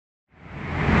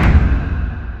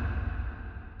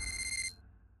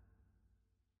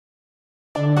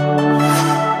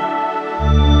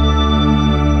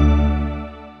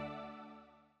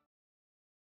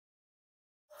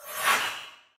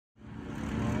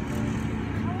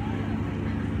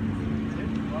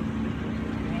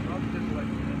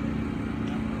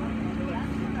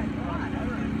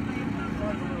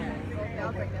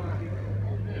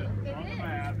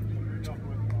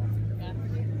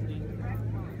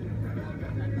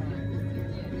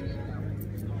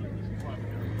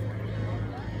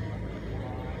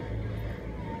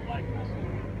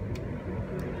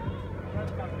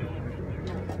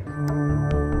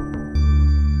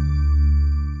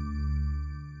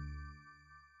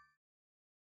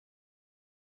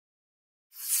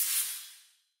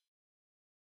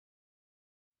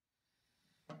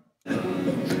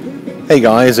Hey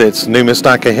guys, it's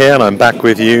Numistacker here, and I'm back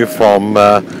with you from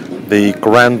the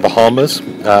Grand Bahamas,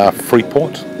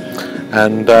 Freeport,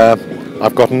 and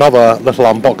I've got another little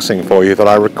unboxing for you that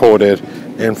I recorded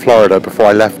in Florida before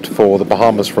I left for the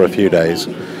Bahamas for a few days.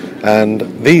 And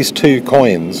these two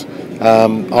coins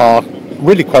are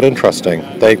really quite interesting.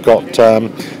 They've got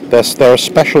they're a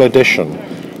special edition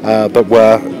that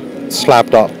were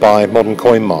slabbed up by Modern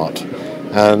Coin Mart,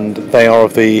 and they are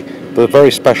of the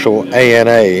very special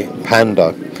ANA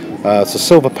Panda. It's a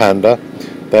silver Panda.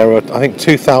 There are, I think,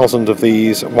 2,000 of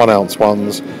these 1 ounce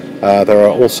ones. There are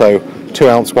also 2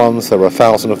 ounce ones. There are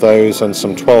 1,000 of those, and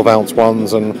some 12 ounce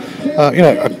ones, and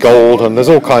a gold, and there's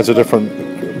all kinds of different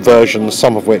versions,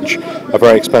 some of which are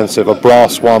very expensive. A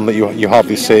brass one that you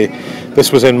hardly see.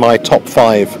 This was in my top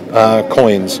 5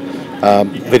 coins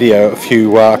video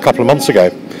a couple of months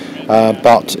ago.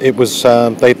 But it was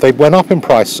they went up in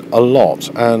price a lot,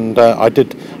 and I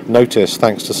did notice,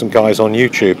 thanks to some guys on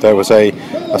YouTube, there was a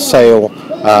sale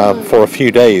for a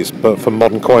few days, but from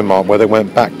Modern Coin Mart, where they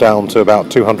went back down to about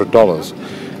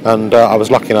 $200, and I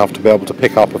was lucky enough to be able to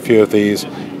pick up a few of these,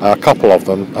 a couple of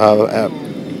them,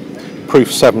 proof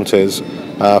 70s,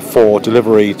 for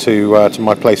delivery to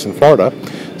my place in Florida.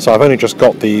 So I've only just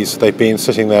got these. They've been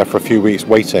sitting there for a few weeks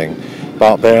waiting,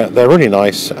 but they're really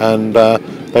nice, and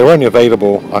they were only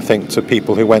available, I think, to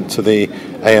people who went to the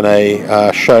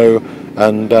ANA show,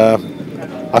 and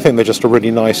I think they're just a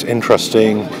really nice,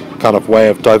 interesting kind of way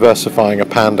of diversifying a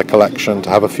panda collection, to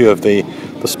have a few of the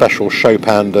special show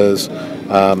pandas,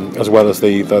 as well as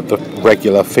the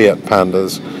regular fiat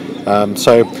pandas.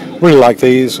 So really like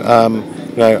these.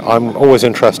 I'm always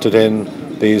interested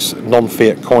in these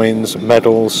non-fiat coins,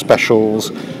 medals, specials,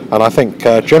 and I think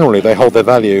generally they hold their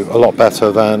value a lot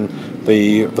better than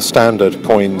the standard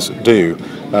coins do.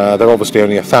 There are obviously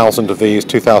only 1,000 of these,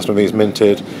 2,000 of these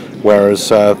minted, whereas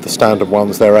the standard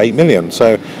ones, there are 8 million.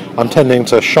 So I'm tending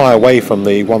to shy away from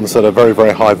the ones that are very,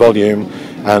 very high volume,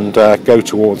 and go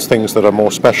towards things that are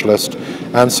more specialist.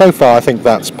 And so far I think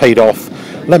that's paid off.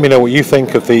 Let me know what you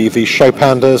think of these show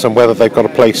pandas, and whether they've got a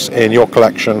place in your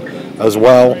collection as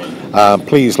well.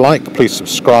 Please like, please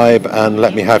subscribe, and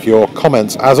let me have your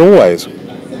comments as always.